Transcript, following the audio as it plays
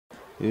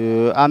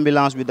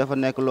ambulance bi dafa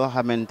nekk loo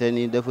xamante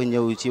ni dafa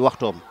ñëw ci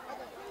waxtoom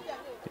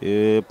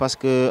parce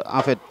que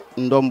en fait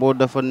Ndombo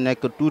dafa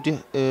nekk tuuti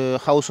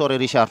xaw sore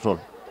Richard Toll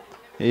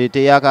te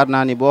yaakaar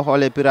naa ni boo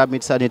xoolee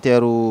pyramide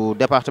sanitaire u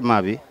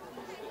département bi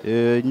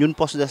ñun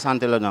poste de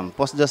santé la ñu am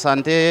poste de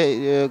santé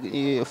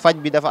faj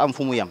bi dafa am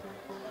fu mu yem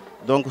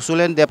donc su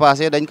leen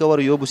dépassé dañ ko war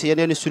a yóbbu si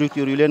yeneen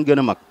structure yu leen gën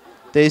a mag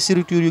tey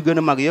structure yu gën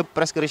a mag yëpp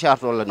presque Richard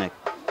Toll la nekk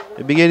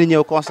bi ngeen di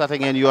ñëw constaté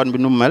ngeen yoon bi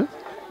nu mu mel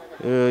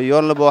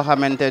yoon la boo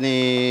xamante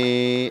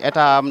ni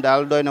état am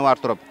daal doy na waar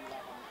trop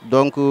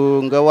donc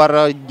nga war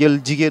a jël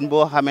jigéen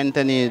boo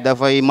xamante ni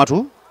dafay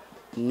matu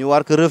ñu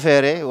war ko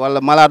référé wala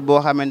malade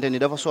boo xamante ni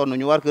dafa sonn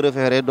ñu war ko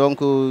référé donc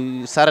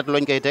saret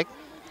lañ koy teg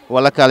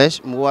wala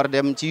calèche mu war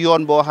dem ci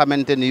yoon boo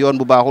xamante ni yoon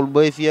bu baaxul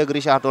bay fii ak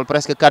Richard Toll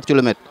presque 4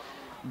 kilomètres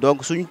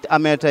donc suñ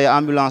amee tey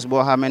ambulance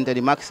boo xamante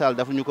ni Macky Sall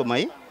dafa ñu ko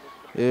may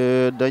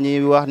dañuy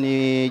wax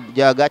ni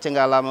gàcce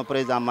nga laama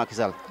président Macky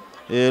Sall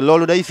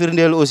loolu day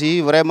firndeel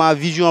aussi vraiment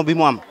vision bi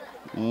mu am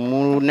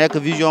mu nekk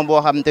vision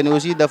boo xamante ni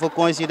aussi dafa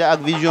coïncider ak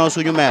vision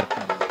suñu maire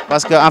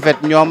parce que en fait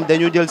ñoom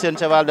dañu jël seen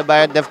cheval de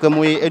bataille def ko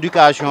muy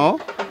éducation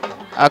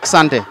ak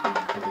santé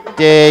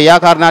te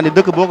yaakaar naa ni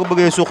dëkk boo ko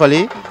bëggee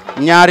suqali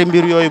ñaari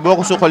mbir yooyu boo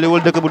ko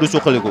suqaliwul dëkk bu du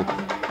suqaliku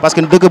parce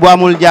que dëkk bu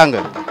amul jàng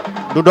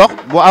du dox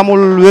bu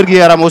amul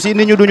wér-gu-yaram aussi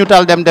nit ñu duñu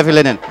tal dem defi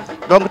leneen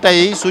donc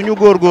tey suñu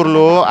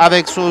góorgóorloo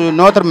avec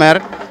notre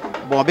maire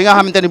bon bi nga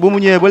xamante ni bu mu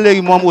ñëwee ba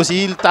léegi moom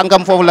aussi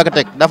tànkam foofu la ko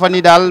teg dafa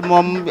ni daal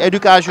moom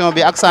éducation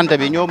bi ak santé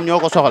bi ñoom ñoo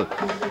ko soxal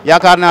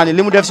yaakaar naa ni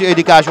li mu def si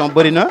éducation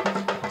bëri na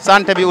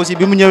santé bi aussi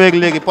bi mu ñëwee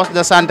léegi poste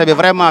de santé bi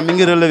vraiment mi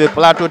ngi relever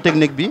plateau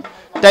technique bi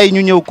tey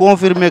ñu ñëw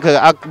confirmer que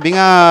ak bi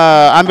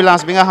nga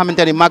ambulance bi nga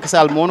xamante ni Macky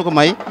Sall moo nu ko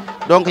may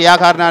donc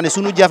yaakaar naa ne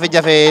suñu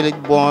jafe-jafe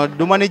bon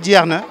du ma ne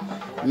jeex na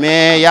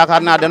mais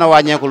yaakaar naa dana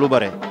wàññeeku lu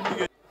bare.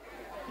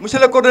 monsieur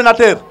le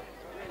coordonnateur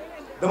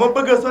dama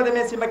bëgg soo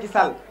demee si Macky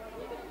Sall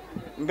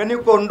nga ni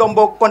ko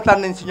Ndombo kontaan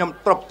nañ si ñoom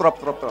trop trop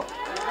trop trop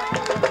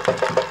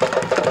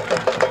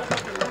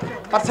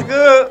parce que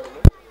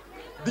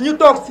duñu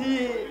toog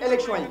si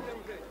élection yi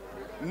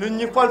ñun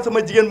ñu fol sama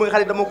jigéen bu nga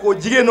xam ne dama koo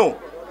jigéenoo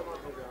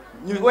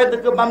ñu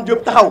wedd ko Mame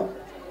Diop taxaw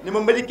ni ma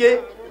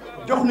Madické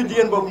jox nu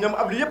jigéen boobu ñoom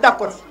Abdou yëpp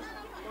d'accord si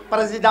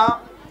président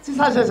si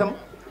sagesse am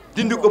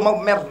dindi ko ma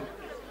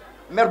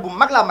maire bu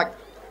mag laa mag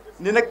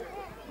ni nag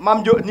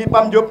Mame Diop ni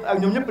Mame Diop ak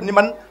ñoom ñëpp ni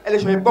man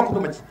élection yi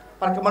bokkutuma ci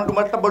parce que man du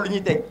ma tabal lu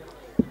ñuy teg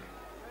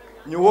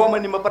ñu woo ma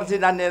ni ma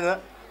président nee na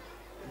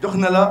jox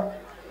na la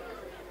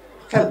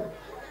xel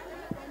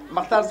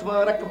Makhtar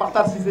sama rek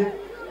Makhtar Cissé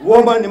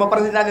woo ma ni ma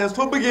président nee na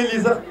soo bëggee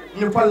lii sax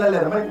ñu fal la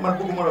leen man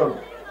bëgguma loolu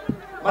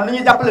man ni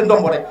ñuy jàppale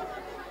Ndombo rek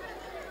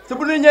su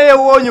bu ñu ñëwee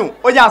woo ñu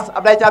audience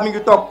Abdoulaye Thiam mi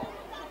ngi toog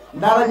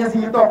Ndara Niass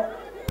mi ngi toog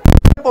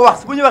ñëpp wax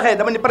su bu ñu waxee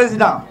dama ni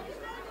président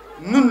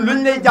nun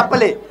luñ lay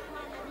jàppalee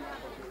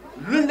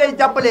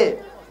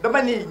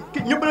dama ni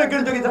ñëpp la gën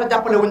a jógee sax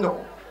jàppale wuñ la ko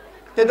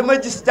te dama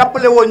gis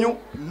jàppale woo ñu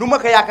nu ma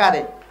ko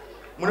yaakaaree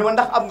mu ne ma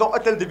ndax am nga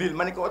hôtel de ville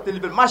ma ne ko hôtel de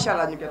ville macha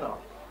allah ñu koy taxaw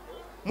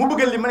mu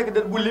bëgg lim ma ne ko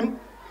bu lim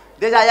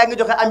dèjà yaa ngi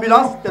joxe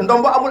ambulance te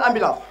Ndombo amul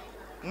ambulance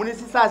mu ne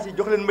si saa si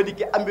jox leen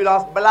Madické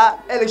ambulance balaa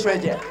élection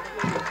yi jeex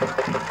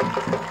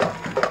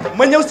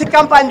ma ñëw si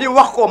campagne bi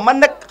wax ko man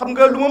nag xam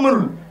nga lu ma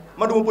mënul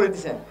ma duma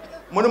politicien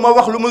mënu ma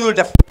wax lu mënul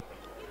def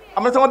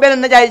am na sama benn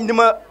najaay ni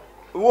ma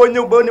woo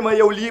ñëw ba ni ma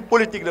yow lii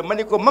politique la ma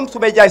ni ko même su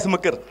may jaay sama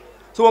kër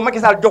su ma Macky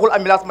Sall joxul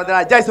ambulance ma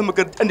danaa jaay sama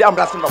kër indi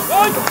ambulance si Ndombo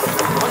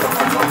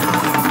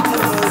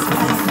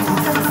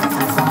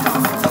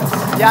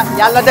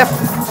yàlla def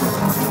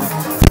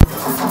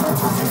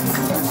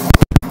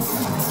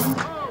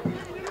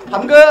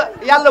xam nga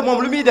yàlla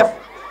moom lu muy def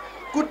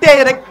ku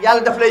teey rek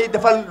yàlla daf lay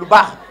defal lu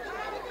baax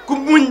ku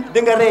muñ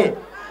di nga ree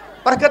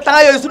parce que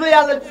temps yooyu suñu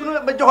yàlla suñu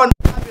ba joxoon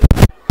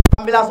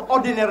ambulance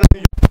ordinaire la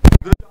ñuy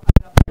jox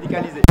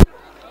médicalisé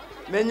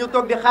mais ñu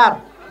toog di xaar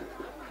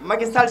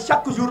Macky Sall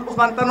chaque jour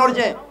Ousmane Tanor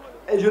Dieng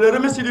et je le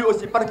remercie lui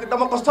aussi parce que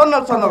dama ko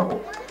sonal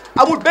ko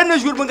amul benn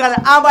jour bu nga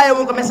xam ne envoyé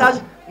woon ko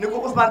message ni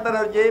ko Ousmane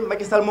Tanor Dieng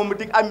Macky Sall moom mu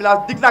dig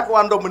ambulance dig naa ko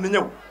waa Ndombo na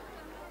ñëw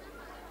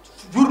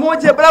jour moo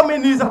cee balaa may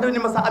nuyu sax daf ni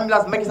ma sax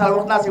ambulance Macky Sall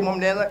wax naa si moom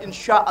nee na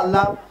incha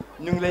allah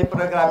ñu ngi lay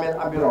programmer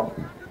ambulance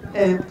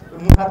et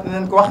Moussa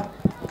dinañ ko wax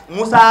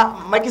Moussa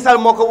Macky Sall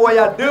moo ko woo il y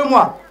a 2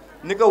 mois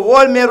ni ko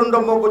wool maire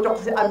Ndombo ko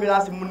jox si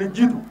ambulance yi mun na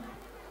jiitu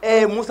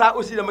et Moussa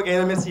aussi dama koy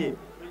remercier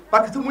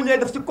parce que su mu ñëwee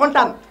daf si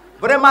kontaan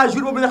vraiment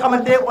jour boobu nga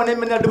xamante on est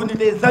maintenant devenus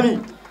des amis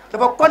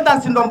dafa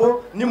kontaan si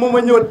Ndombo ni moom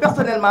a ñëwal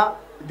personnellement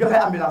joxe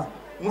ambulance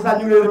Moussa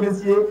ñu ngi lay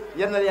remercier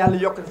yal na yàlla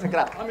yokk sa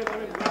grade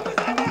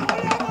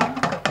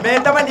mais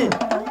dama ni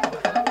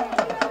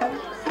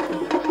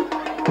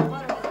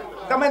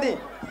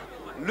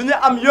lu ñu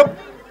am yëpp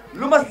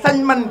lu ma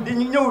sañ man di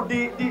ñëw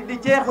di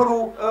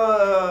jeexalu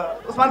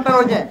Ousmane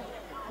Tanor Dieng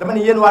dama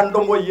ni yéen waa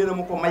Ndombo yéen a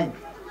ma ko may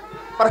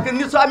parce que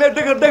nit soo amee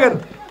dëgër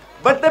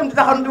ba dem di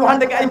taxaw di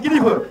waxante ak ay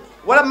kilifa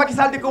wala Macky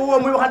Sall di ko woo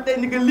muy waxante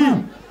ni que lii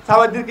ça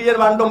veut dire que yéen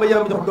waa Ndombo yéen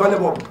a ma jox doole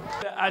boobu.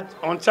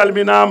 On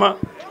calminama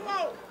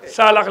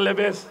Salax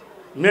Lebes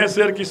mes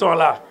sœurs qui sont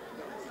là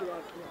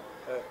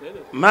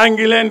maa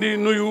ngi leen di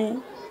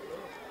nuyu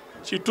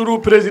ci turu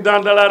président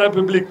de la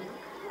république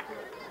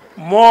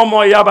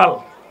moo yabal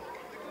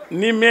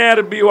ni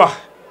maire bi wax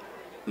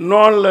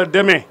noonu la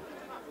demee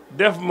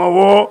def ma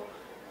woo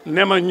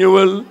ne ma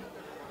ñëwal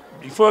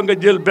il faut nga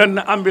jël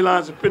benn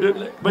ambulance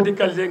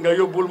médicalisée nga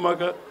yóbbul ma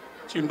ko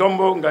ci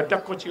Ndombo nga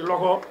teg ko ci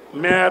loxo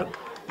maire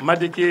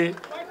Madické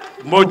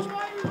Mbodj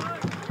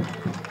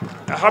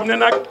nga xam ne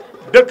nag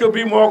dëkk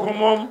bi moo ko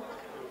moom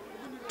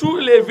tous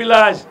les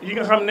villages yi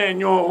nga xam ne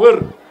ñoo wër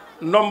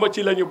Ndombo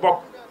ci la ñu bokk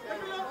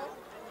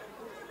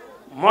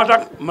moo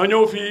tax ma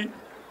ñëw fii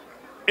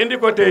indi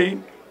ko tey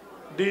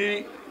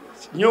di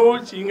ñëw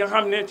ci nga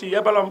xam ne ci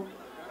yebalam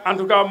en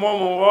tout cas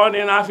moom woo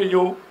nee naa fi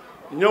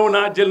ñëw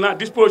naa jël naa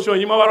disposition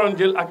yi ma waroon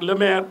jël ak le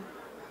maire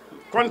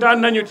kontaan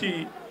nañu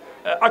ci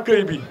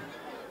accueil bi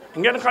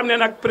ngeen xam ne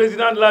nag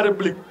président de la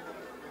république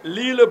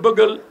lii la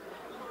bëggal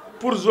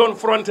pour zone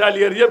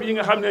frontalière yëpp yi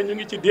nga xam ne ñu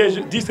ngi ci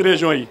 10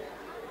 régions yi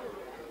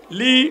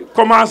lii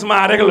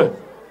commencement rek la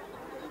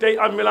tey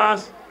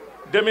ambulance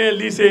demee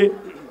lycée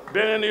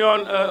beneen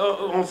yoon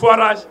un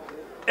forage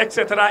et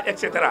cetera et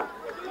cetera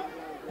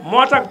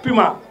moo tax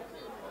Puma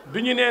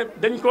bi ñu ne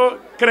dañ ko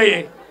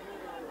créer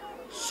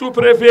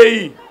sous-préfet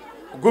yi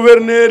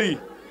gouverneurs yi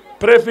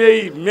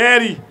préfets yi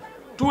maires yi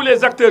tous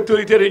les acteurs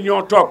territoriaux yi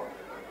ñoo toog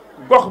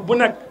gox bu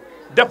nekk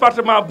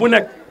département bu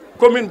nekk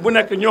commune bu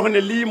nekk ñoo xam ne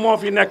lii moo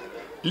fi nekk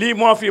lii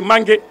moo fi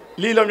manqué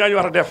lii la ñu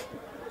war a def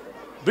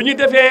bi ñu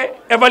defee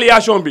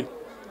évaluation bi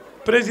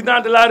président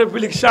de la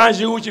république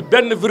changé wu ci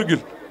benn virgule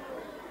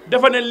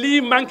dafa ne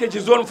lii manqué ci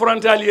zone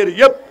frontalière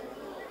yëpp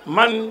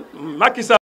man Macky Sall